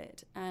look of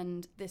it.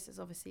 And this is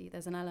obviously,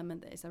 there's an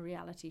element that it's a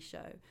reality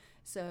show.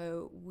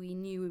 So we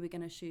knew we were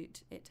going to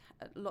shoot it,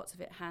 lots of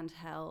it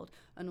handheld,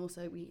 and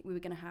also we were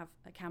going to have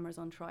cameras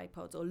on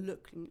tripods, or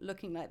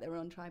looking like they were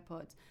on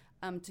tripods,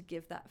 to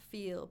give that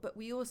feel. But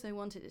we also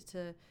wanted it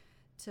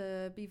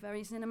to be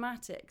very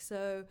cinematic.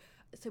 So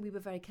we were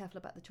very careful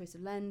about the choice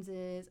of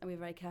lenses, and we were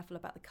very careful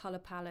about the colour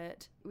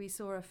palette. We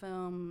saw a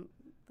film...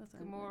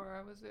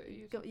 Gamora, was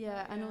it?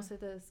 And also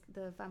the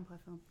vampire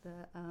film,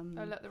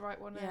 Let the Right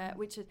One In. Yeah,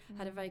 which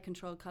had a very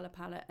controlled colour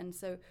palette. And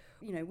so,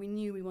 you know, we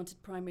knew we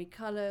wanted primary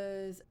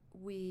colours.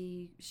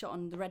 We shot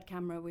on the red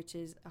camera, which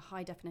is a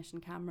high definition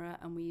camera,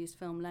 and we used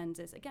film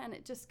lenses. Again,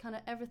 it just kind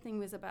of, everything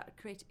was about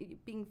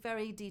being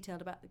very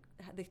detailed about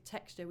the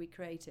texture we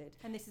created.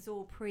 And this is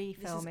all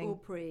pre-filming. This is all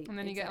pre. And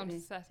then you get onto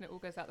set and it all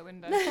goes out the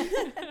window.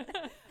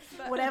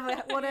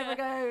 whatever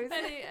goes.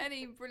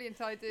 Any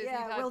brilliant ideas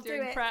Yeah, you'd had we'll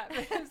during do it. prep,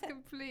 it was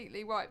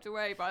completely wiped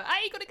away by,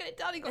 you got to get it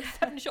done, you've got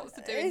 7 shots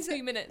to do in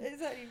 2 minutes.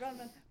 Exactly,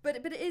 but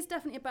it is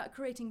definitely about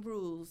creating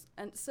rules,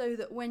 and so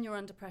that when you're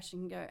under pressure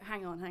you can go,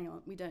 hang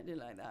on, we don't do it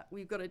like that,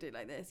 we've got to do it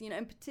like this, you know.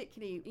 And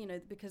particularly, you know,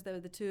 because there were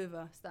the 2 of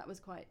us, that was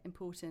quite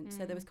important.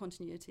 So there was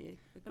continuity.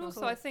 But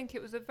also I think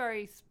it was a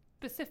very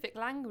specific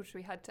language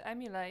we had to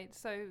emulate.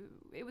 So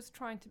it was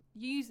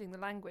using the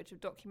language of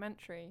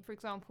documentary. For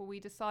example, we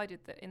decided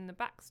that in the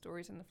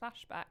backstories and the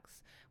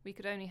flashbacks, we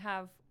could only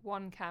have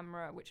one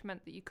camera, which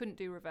meant that you couldn't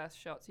do reverse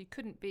shots. You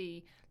couldn't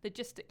be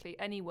logistically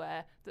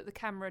anywhere that the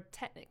camera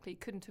technically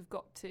couldn't have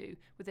got to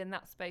within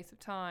that space of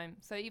time.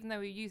 So even though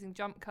we were using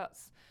jump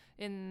cuts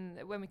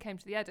when we came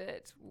to the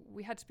edit,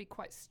 we had to be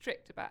quite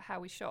strict about how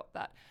we shot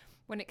that.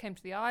 When it came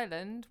to the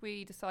island,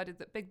 we decided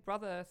that Big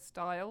Brother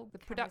style, the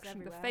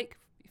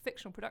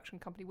fictional production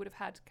company would have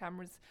had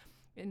cameras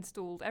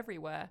installed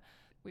everywhere.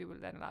 We were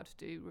then allowed to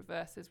do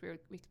reverses. We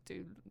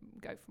could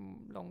go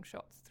from long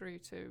shots through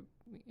to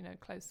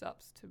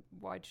close-ups to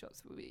wide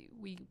shots.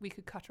 We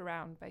could cut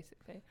around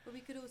basically. But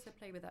we could also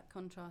play with that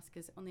contrast,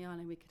 because on the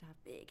island we could have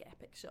big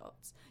epic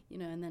shots,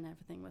 and then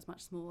everything was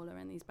much smaller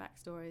in these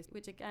backstories,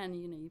 which again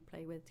you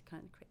play with to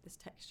kind of create this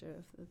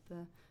texture of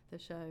the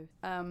show.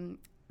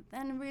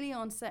 Then really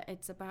on set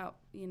it's about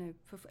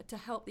to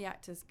help the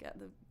actors get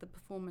the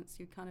performance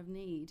you kind of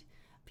need.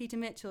 Peter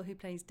Mitchell, who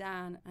plays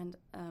Dan, and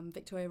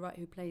Victoria Wright,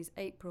 who plays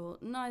April,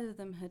 neither of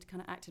them had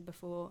kind of acted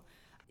before.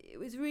 It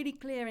was really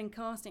clear in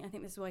casting, I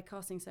think this is why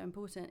casting is so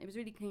important, it was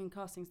really clear in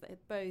castings that they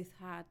both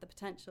had the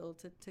potential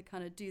to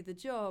kind of do the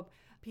job.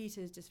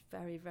 Peter's just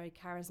very, very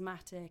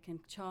charismatic and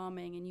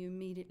charming, and you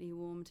immediately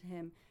warm to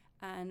him.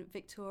 And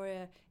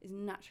Victoria is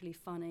naturally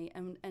funny.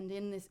 And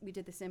in this, we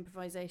did this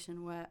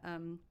improvisation where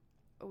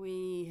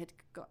we had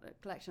got a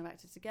collection of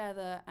actors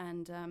together,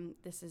 and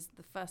this is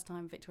the first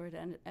time Victoria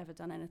had ever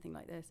done anything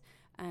like this,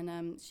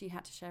 and she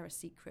had to share a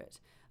secret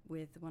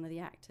with one of the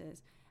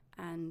actors,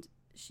 and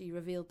she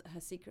revealed that her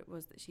secret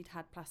was that she'd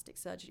had plastic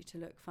surgery to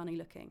look funny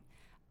looking,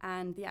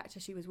 and the actor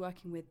she was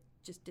working with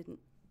just didn't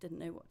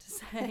know what to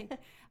say.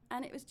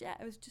 And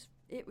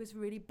it was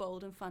really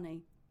bold and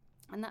funny,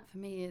 and that for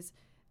me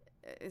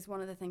is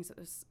one of the things that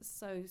was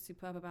so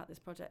superb about this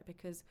project,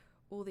 because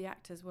all the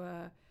actors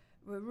were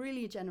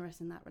really generous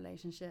in that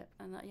relationship,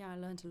 and I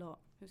learned a lot.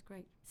 It was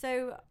great.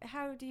 So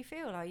how do you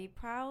feel? Are you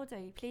proud? Are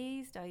you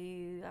pleased? Are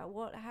you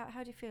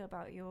how do you feel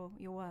about your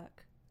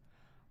work?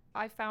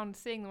 I found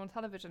seeing them on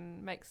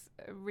television makes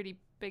a really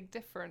big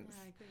difference.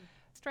 Yeah, I agree.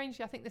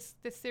 Strangely, I think this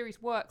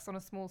series works on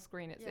a small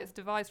screen. It's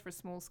devised for a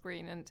small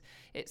screen, and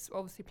it's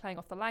obviously playing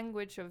off the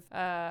language of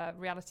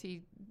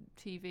reality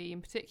TV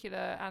in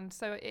particular, and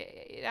so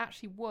it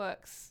actually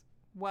works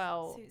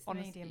well. Suits the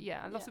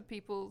medium. Lots of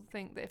people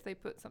think that if they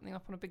put something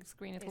up on a big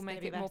screen, it'll It's make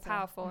gonna it be more better.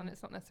 powerful, and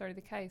it's not necessarily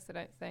the case, I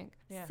don't think.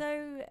 Yeah.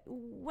 So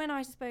when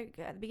I spoke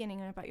at the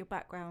beginning about your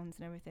backgrounds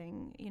and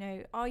everything,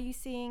 are you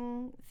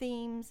seeing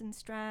themes and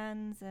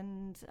strands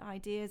and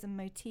ideas and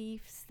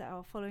motifs that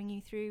are following you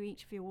through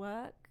each of your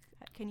work?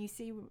 Can you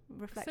see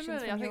reflections?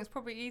 Similarly, I think it's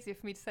probably easier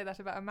for me to say that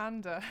about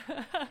Amanda.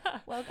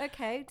 Well,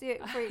 okay, do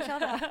it for each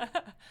other.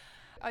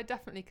 I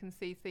definitely can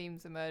see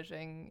themes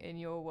emerging in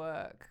your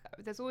work.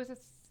 There's always a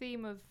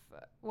theme of,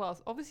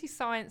 obviously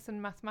science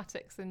and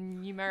mathematics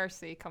and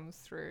numeracy comes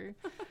through.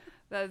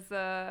 There's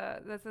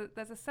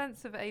a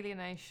sense of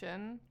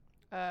alienation,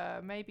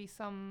 maybe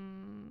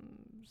some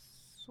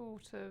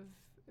sort of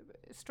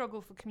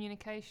struggle for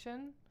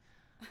communication,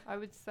 I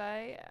would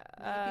say.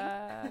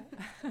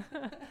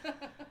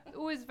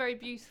 Always very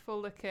beautiful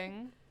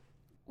looking.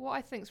 What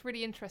I think is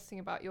really interesting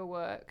about your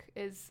work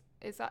is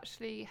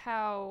actually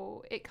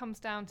how it comes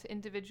down to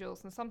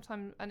individuals, and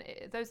sometimes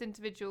those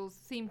individuals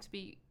seem to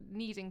be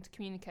needing to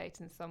communicate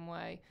in some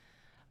way,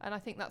 and I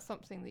think that's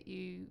something that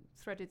you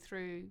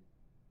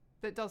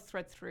does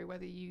thread through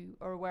whether you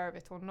are aware of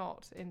it or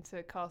not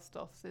into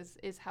cast-offs,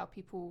 is how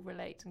people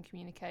relate and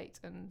communicate,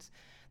 and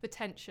the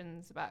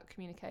tensions about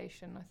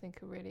communication I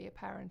think are really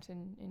apparent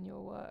in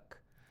your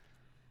work.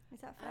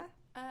 Is that fair?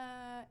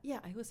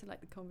 I also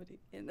like the comedy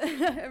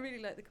I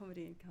really like the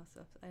comedy in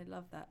cast-offs. I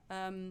love that.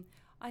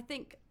 I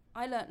think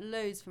I learnt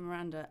loads from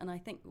Miranda, and I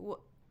think what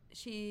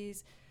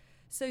she's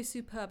so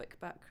superb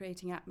about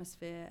creating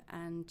atmosphere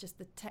and just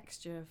the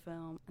texture of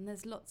film. And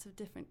there's lots of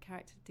different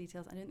character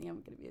details. I don't think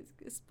I'm going to be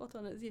as spot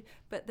on as you,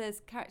 but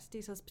there's character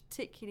details,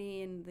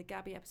 particularly in the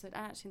Gabby episode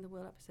and actually in the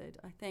Will episode.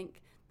 I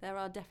think there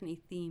are definitely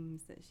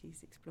themes that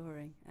she's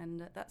exploring,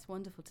 and that's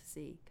wonderful to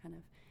see, kind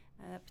of.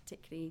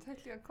 Particularly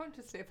totally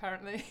unconsciously,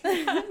 apparently.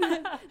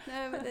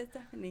 No, but there's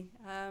definitely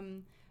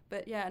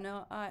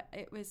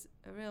it was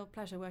a real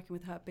pleasure working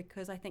with her,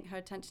 because I think her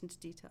attention to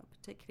detail,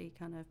 particularly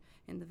kind of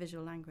in the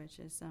visual language,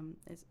 is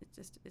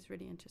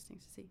really interesting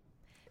to see.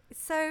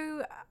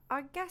 So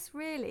I guess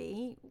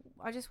really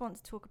I just want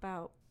to talk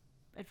about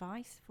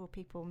advice for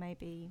people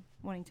maybe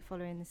wanting to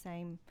follow in the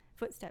same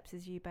footsteps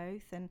as you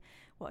both, and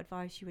what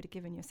advice you would have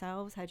given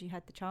yourselves had you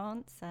had the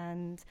chance,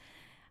 and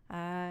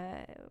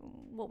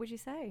what would you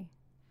say?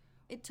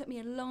 It took me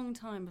a long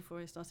time before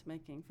I started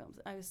making films.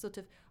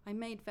 I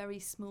made very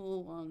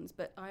small ones,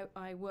 but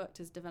I worked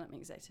as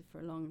development executive for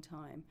a long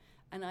time.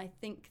 And I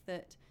think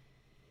that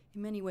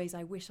in many ways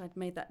I wish I'd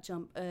made that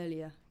jump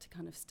earlier to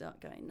kind of start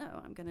going,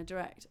 no, I'm going to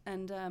direct.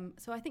 And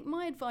so I think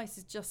my advice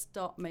is just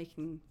start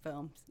making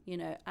films,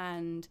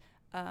 and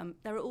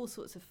there are all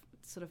sorts of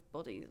sort of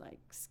body like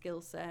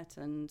skill set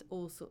and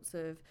all sorts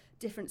of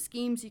different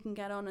schemes you can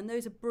get on, and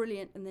those are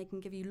brilliant and they can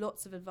give you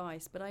lots of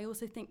advice. But I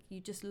also think you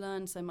just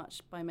learn so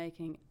much by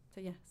making. So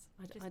yes,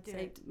 I'd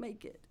say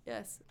make it.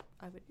 Yes,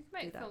 I would. You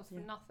can make films for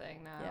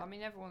nothing now. Yeah. I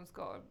mean, everyone's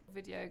got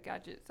video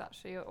gadgets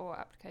actually, or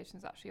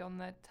applications actually on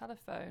their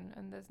telephone,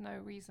 and there's no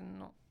reason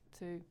not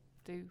to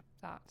do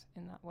that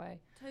in that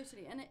way.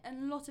 Totally, and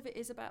a lot of it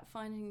is about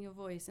finding your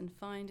voice and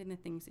finding the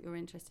things that you're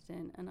interested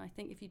in. And I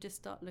think if you just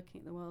start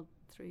looking at the world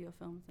through your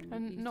films,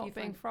 and not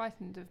being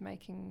frightened of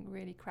making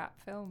really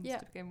crap films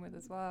to begin with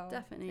as well.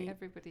 Definitely, I think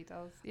everybody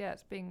does. Yeah,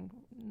 it's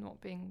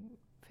not being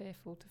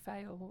fearful to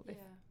fail. If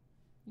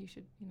you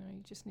should,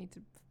 you just need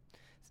to.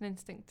 It's an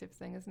instinctive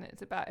thing, isn't it?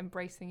 It's about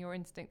embracing your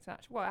instincts.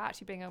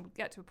 Actually being able to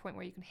get to a point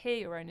where you can hear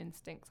your own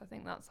instincts. I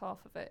think that's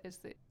half of it. Is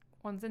that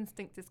one's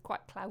instinct is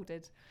quite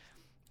clouded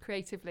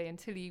creatively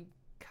until you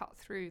cut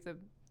through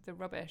the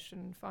rubbish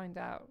and find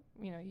out,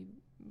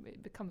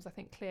 it becomes, I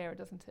think, clearer,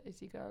 doesn't it,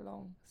 as you go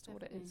along as to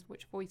what it is,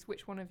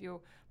 which one of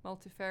your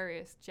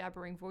multifarious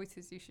jabbering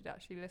voices you should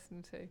actually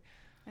listen to.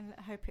 And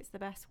I hope it's the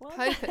best one.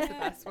 Hope it's the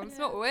best one. It's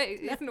not always,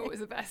 it isn't always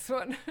the best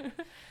one.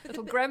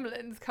 Little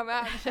gremlins come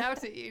out and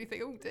shout at you. You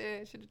think, oh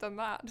dear, should have done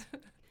that.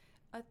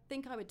 I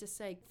think I would just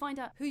say, find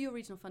out who your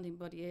regional funding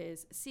body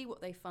is, see what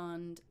they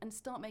fund, and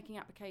start making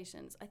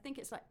applications. I think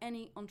it's like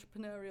any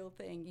entrepreneurial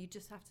thing. You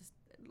just have to,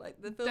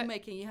 like the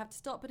filmmaking, you have to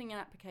start putting in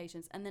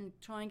applications and then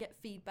try and get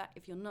feedback.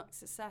 If you're not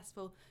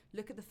successful,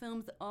 look at the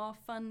films that are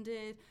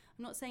funded.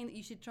 I'm not saying that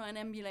you should try and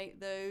emulate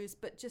those,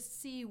 but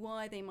just see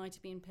why they might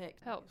have been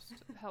picked.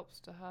 Helps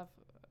to have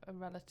a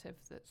relative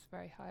that's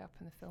very high up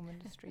in the film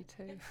industry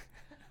too.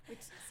 Which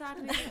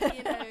sadly,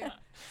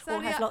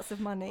 or has lots of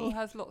money. Or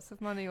has lots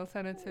of money,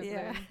 alternatively.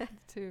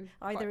 To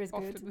either is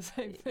often good. The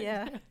same thing.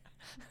 Yeah.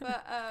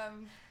 But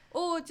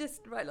or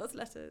just write lots of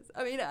letters.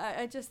 I mean,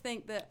 I just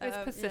think that it's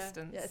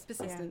persistence. Yeah, it's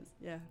persistence.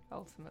 Yeah.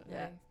 Ultimately.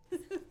 Yeah.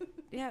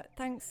 Yeah,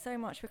 thanks so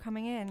much for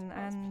coming in,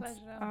 and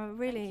I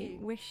really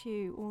wish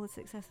you all the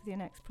success with your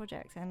next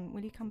project. And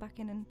will you come back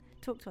in and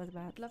talk to us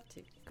about it? I'd love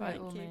to. By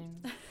all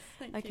means.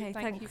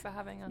 Thank you for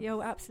having us.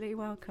 You're absolutely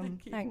welcome.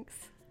 Thanks.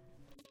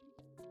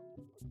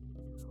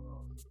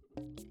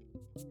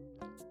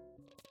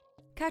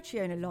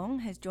 Catriona Long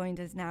has joined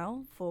us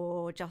now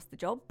for Just the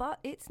Job, but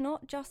it's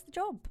not just the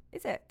job,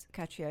 is it,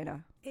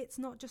 Catriona? It's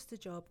not just a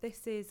job.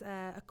 This is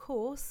a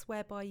course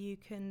whereby you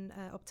can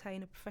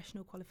obtain a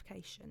professional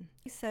qualification.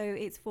 So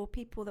it's for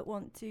people that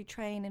want to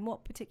train in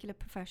what particular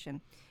profession?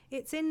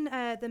 It's in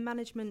the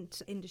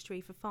management industry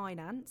for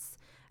finance.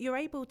 You're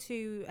able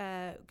to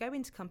go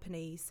into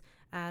companies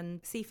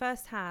and see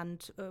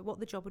firsthand what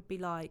the job would be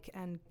like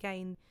and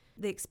gain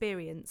the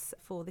experience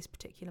for this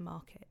particular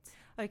market.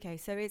 Okay,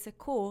 so it's a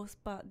course,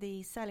 but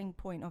the selling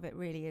point of it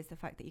really is the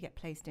fact that you get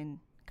placed in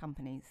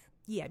companies.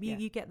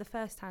 You get the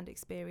first-hand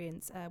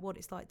experience, what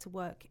it's like to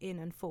work in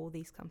and for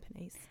these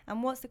companies.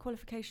 And what's the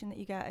qualification that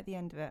you get at the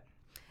end of it?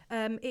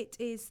 It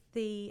is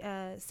the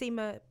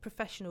CIMA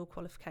professional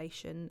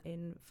qualification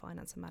in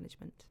finance and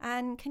management.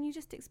 And can you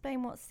just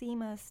explain what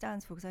CIMA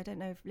stands for? Because I don't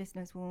know if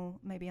listeners will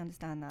maybe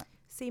understand that.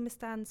 CIMA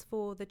stands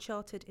for the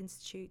Chartered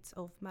Institute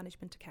of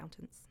Management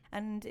Accountants.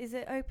 And is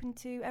it open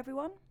to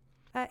everyone?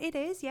 It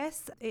is,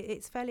 yes.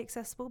 It's fairly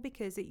accessible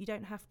because you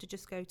don't have to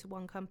just go to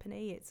one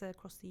company. It's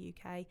across the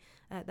UK.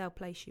 They'll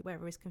place you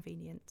wherever is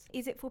convenient.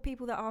 Is it for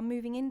people that are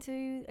moving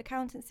into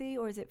accountancy,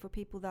 or is it for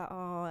people that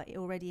are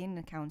already in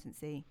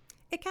accountancy?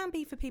 It can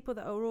be for people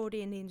that are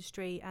already in the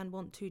industry and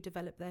want to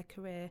develop their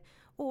career,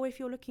 or if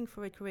you're looking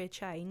for a career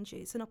change,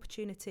 it's an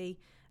opportunity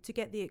to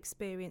get the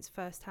experience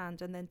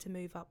firsthand and then to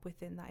move up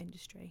within that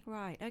industry.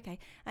 Right, okay.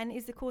 And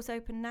is the course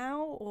open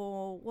now,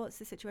 or what's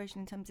the situation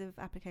in terms of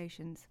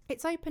applications?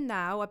 It's open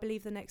now. I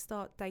believe the next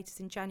start date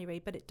is in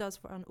January, but it does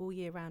run all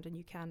year round and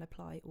you can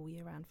apply all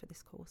year round for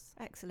this course.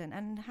 Excellent.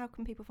 And how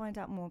can people find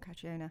out more,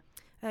 Catriona?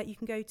 You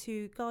can go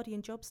to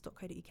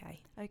guardianjobs.co.uk.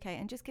 Okay,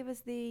 and just give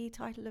us the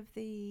title of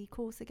the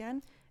course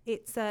again.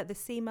 It's the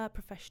CIMA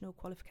Professional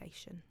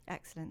Qualification.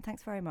 Excellent.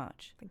 Thanks very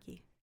much. Thank you.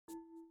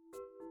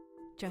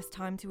 Just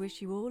time to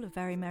wish you all a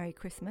very Merry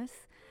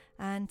Christmas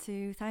and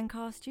to thank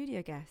our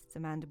studio guests,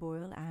 Amanda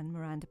Boyle and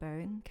Miranda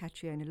Bowen,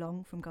 Catriona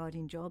Long from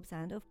Guardian Jobs,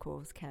 and of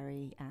course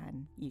Kerry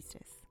and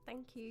Eustace.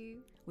 Thank you.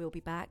 We'll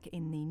be back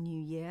in the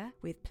new year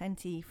with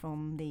plenty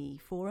from the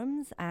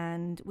forums,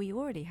 and we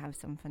already have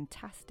some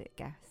fantastic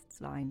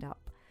guests lined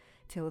up.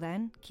 Till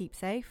then, keep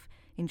safe,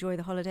 enjoy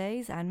the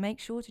holidays, and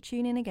make sure to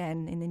tune in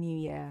again in the new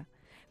year.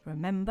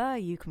 Remember,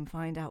 you can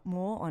find out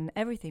more on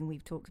everything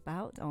we've talked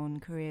about on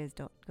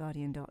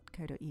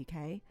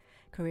careers.guardian.co.uk.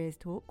 Careers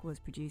Talk was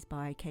produced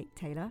by Kate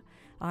Taylor.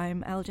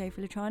 I'm LJ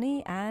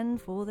Filitrani,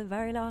 and for the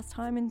very last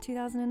time in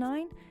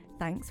 2009,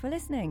 thanks for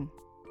listening.